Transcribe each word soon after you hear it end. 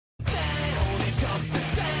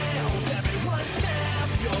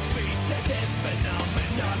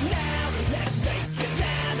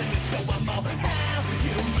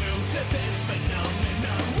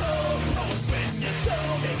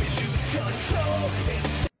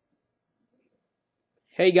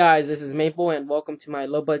Hey guys, this is Maple and welcome to my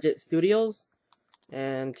low budget studios.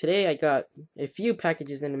 And today I got a few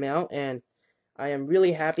packages in the mail and I am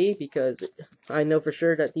really happy because I know for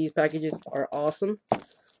sure that these packages are awesome.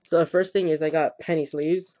 So the first thing is I got penny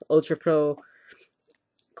sleeves, Ultra Pro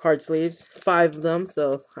card sleeves, 5 of them.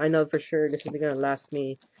 So I know for sure this is gonna last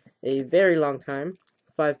me a very long time,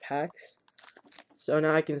 5 packs. So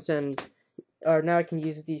now I can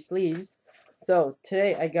use these sleeves. So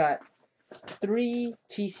today I got 3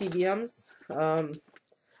 TCBMs.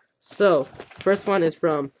 So first one is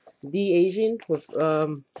from TheeeAsian with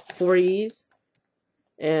 4 E's.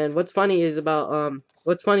 And what's funny is on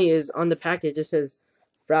the package it says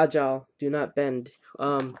fragile, do not bend.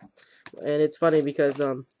 And it's funny because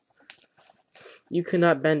you could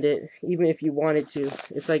not bend it even if you wanted to.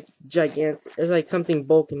 It's like gigantic. It's like something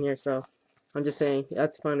bulk in here, so I'm just saying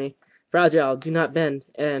that's funny. Fragile, do not bend,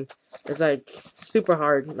 and it's like super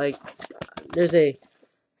hard. Like there's a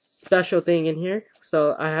special thing in here,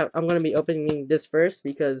 so I'm gonna be opening this first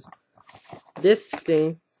because this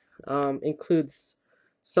thing includes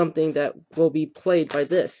something that will be played by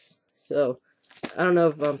this. So I don't know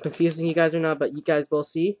if I'm confusing you guys or not, but you guys will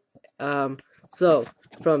see. So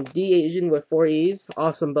from TheeeAsian with 4 E's,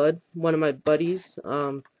 awesome bud, one of my buddies,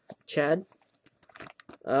 Chad.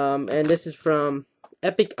 And this is from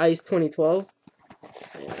EpicIce2012,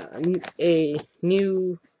 a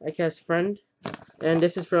new, I guess, friend. And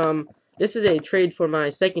this is a trade for my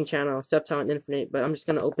second channel, Septile and Infinite, but I'm just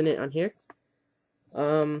gonna open it on here.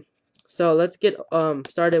 So let's get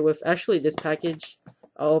started with actually this package.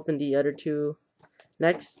 I'll open the other two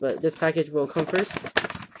next, but this package will come first.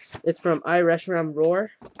 It's from iReshiramRoar.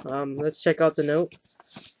 Let's check out the note.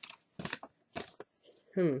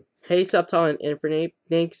 Hey Septile and Infinite,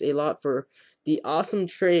 thanks a lot for the awesome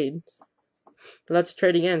trade. Let's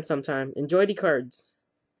trade again sometime. Enjoy the cards.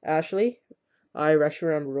 Ashley,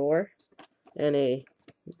 iReshiramRoar, and a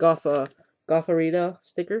Goffarita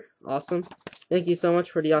sticker. Awesome. Thank you so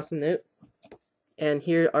much for the awesome note. And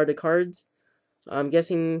here are the cards. I'm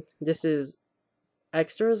guessing this is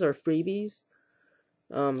extras or freebies,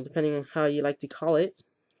 depending on how you like to call it.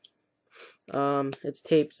 It's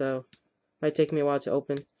taped, so it might take me a while to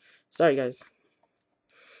open. Sorry, guys.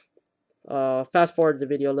 Fast forward the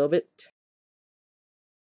video a little bit.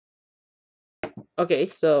 Okay,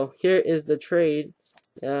 so here is the trade.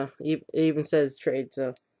 It even says trade,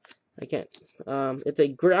 so I can't. It's a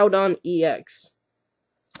Groudon EX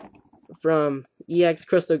from EX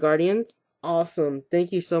Crystal Guardians. Awesome.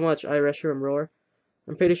 Thank you so much, iReshiramRoar.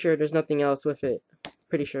 I'm pretty sure there's nothing else with it.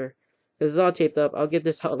 Pretty sure. Because it's all taped up. I'll get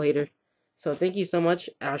this out later. So thank you so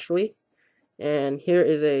much, Ashley. And here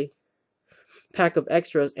is a pack of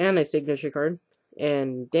extras and a signature card.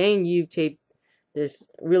 And dang, you taped this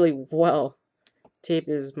really well. Tape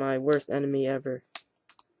is my worst enemy ever.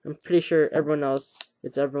 I'm pretty sure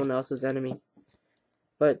it's everyone else's enemy.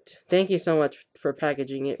 But thank you so much for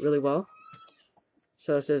packaging it really well.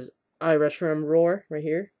 So it says iReshiramRoar right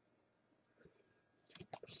here.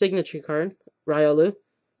 Signature card, Riolu.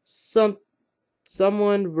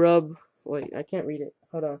 Someone rub. Wait, I can't read it.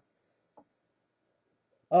 Hold on.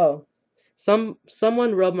 Oh,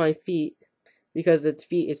 someone rub my feet because its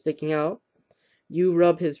feet is sticking out. You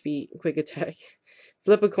rub his feet. Quick attack.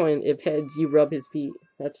 Flip a coin. If heads, you rub his feet.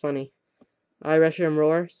 That's funny.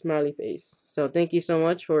 iReshiramRoar, smiley face. So thank you so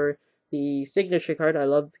much for the signature card. I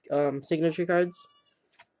love signature cards.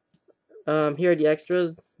 Here are the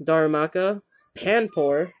extras. Darumaka,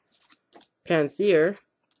 Panpour, Panseer,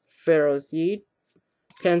 Pharaoh Seed,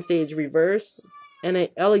 Pansage Reverse, and a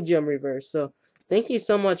Elegium Reverse. So thank you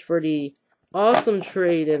so much for the awesome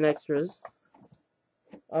trade and extras.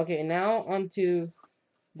 Okay, now on to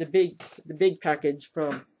the big package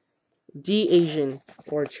from TheeeAsian,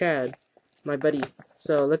 or Chad, my buddy.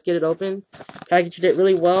 So let's get it open. Packaged it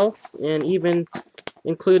really well and even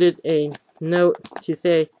included a note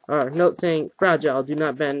saying fragile, do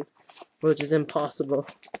not bend, which is impossible.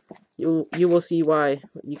 You will see why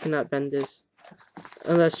you cannot bend this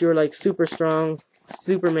unless you're like super strong,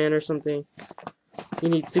 Superman or something. You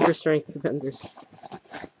need super strength to bend this.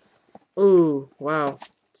 Ooh, wow.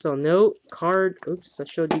 So note, card. Oops, I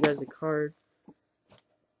showed you guys the card.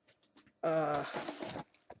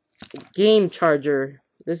 Game charger.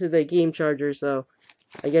 This is a game charger, so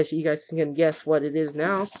I guess you guys can guess what it is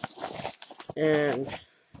now. And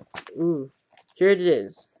ooh, here it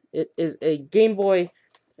is. It is a Game Boy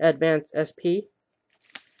Advance SP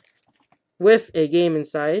with a game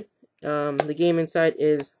inside. The game inside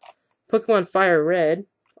is Pokemon Fire Red.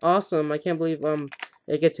 Awesome! I can't believe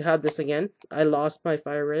I get to have this again. I lost my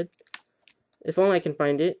Fire Red. If only I can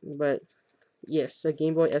find it. But yes, a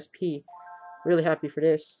Game Boy SP. Really happy for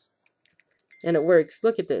this. And it works.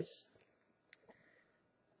 Look at this.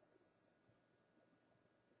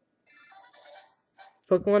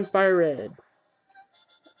 Pokemon Fire Red.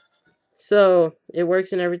 So, it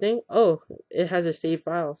works and everything. Oh, it has a save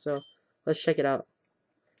file, so let's check it out.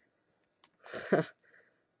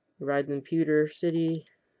 Ride in Pewter City.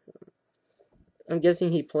 I'm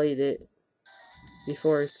guessing he played it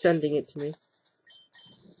before sending it to me.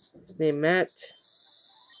 His name Matt.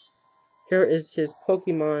 Here is his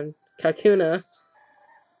Pokemon: Kakuna,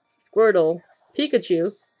 Squirtle,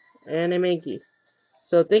 Pikachu, and a Mankey.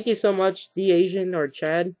 So thank you so much, TheeeAsian or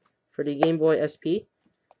Chad, for the Game Boy SP.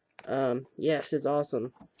 Yes, it's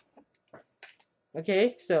awesome.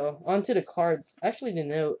 Okay, so on to the cards. Actually, the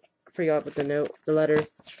note. I forgot about the note, the letter.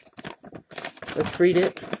 Let's read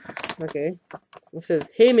it. Okay. It says,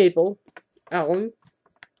 "Hey Maple, Alan,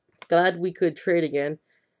 glad we could trade again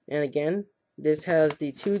and again. This has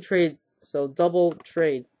the 2 trades, so double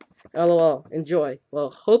trade. LOL. Enjoy. Well,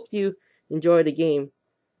 hope you enjoy the game.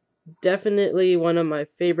 Definitely one of my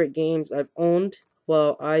favorite games I've owned.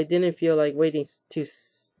 Well, I didn't feel like waiting to...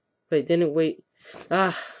 Wait, didn't wait...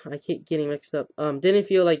 I keep getting mixed up. Didn't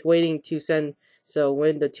feel like waiting to send, so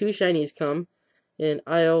when the 2 shinies come, and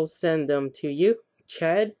I'll send them to you.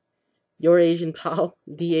 Chad, your Asian pal,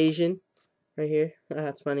 TheeeAsian." Right here.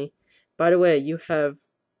 That's funny. By the way,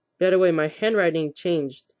 my handwriting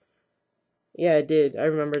changed. Yeah, it did. I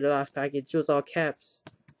remember the last package. It was all caps.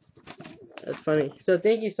 That's funny. So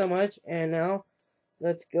thank you so much. And now,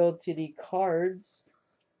 let's go to the cards.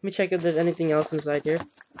 Let me check if there's anything else inside here.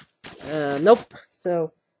 Nope.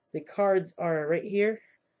 So, the cards are right here.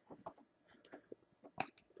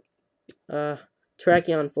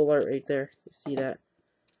 Terrakion full art right there. You see that?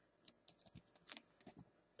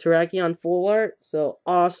 Terrakion full art. So,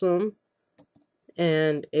 awesome.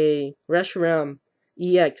 And a Reshiram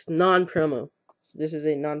EX non-promo. So this is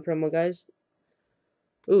a non-promo, guys.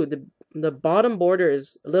 Ooh, the bottom border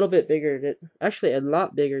is a little bit bigger. Actually, a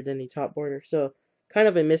lot bigger than the top border. So, kind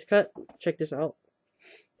of a miscut. Check this out.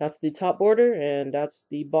 That's the top border, and that's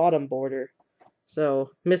the bottom border.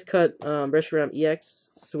 So, miscut Reshiram EX,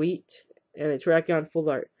 sweet, and it's Terrakion full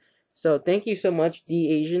art. So, thank you so much,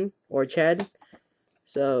 TheeeAsian or Chad.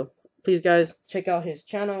 So, please, guys, check out his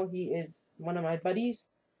channel. He is one of my buddies.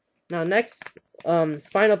 Now, next,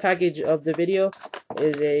 final package of the video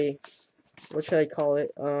is a, what should I call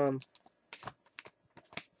it?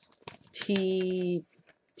 TG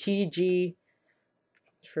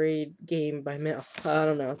trade game by mail. I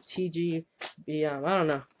don't know. TG, I don't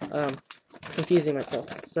know. Confusing myself.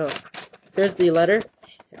 So, here's the letter.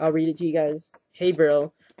 I'll read it to you guys. "Hey,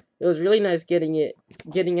 bro. It was really nice getting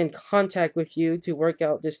in contact with you to work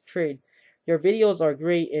out this trade. Your videos are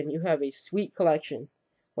great and you have a sweet collection.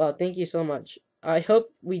 Wow, thank you so much. I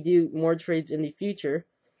hope we do more trades in the future.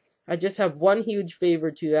 I just have one huge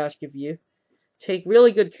favor to ask of you. Take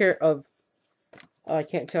really good care of..." I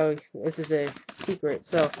can't tell you. This is a secret.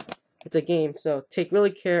 So, it's a game. So, take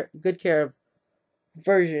really good care of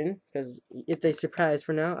version, because it's a surprise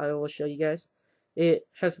for now. I will show you guys. It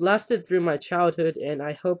has lasted through my childhood, and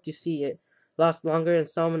I hope to see it last longer in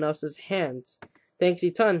someone else's hands. Thanks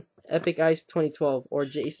a ton, EpicIce2012 or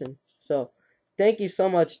Jason. So, thank you so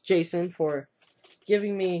much, Jason, for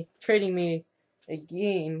trading me a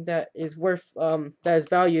game that is that is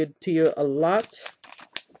valued to you a lot.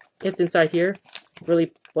 It's inside here,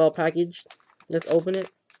 really well packaged. Let's open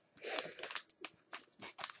it.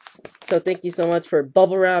 So thank you so much for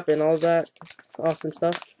bubble wrap and all that awesome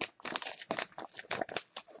stuff.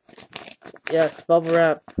 Yes, bubble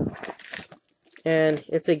wrap. And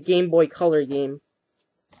it's a Game Boy Color game.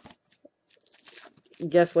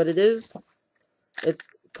 Guess what it is? It's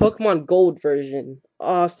Pokemon Gold version.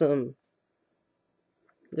 Awesome.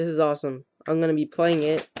 This is awesome. I'm gonna be playing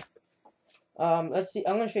it. Let's see.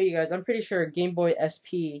 I'm gonna show you guys. I'm pretty sure Game Boy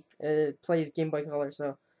SP plays Game Boy Color.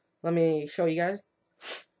 So let me show you guys.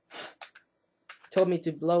 Told me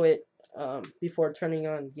to blow it before turning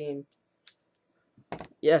on game.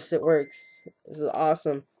 Yes, it works. This is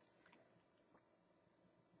awesome.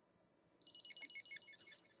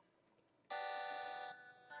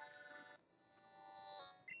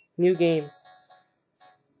 New game.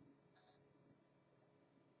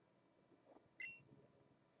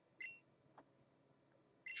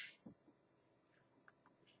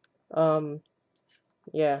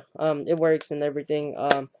 Yeah, it works and everything.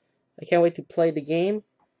 I can't wait to play the game.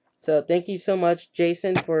 So thank you so much,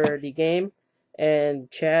 Jason, for the game,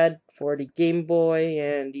 and Chad for the Game Boy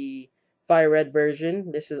and the Fire Red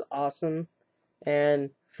version. This is awesome.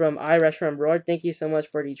 And from iReshiramRoar, thank you so much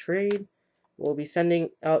for the trade. We'll be sending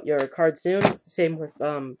out your card soon. Same with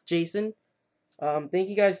Jason. Thank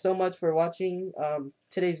you guys so much for watching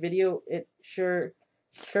today's video. It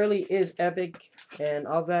surely is epic and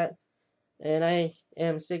all that. And I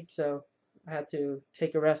am sick, so I had to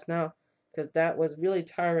take a rest now because that was really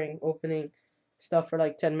tiring opening stuff for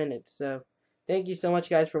like 10 minutes. So thank you so much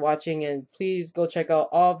guys for watching, and please go check out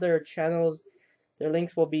all of their channels. Their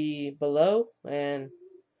links will be below, and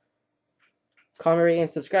comment, rate, and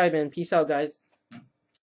subscribe, and peace out guys.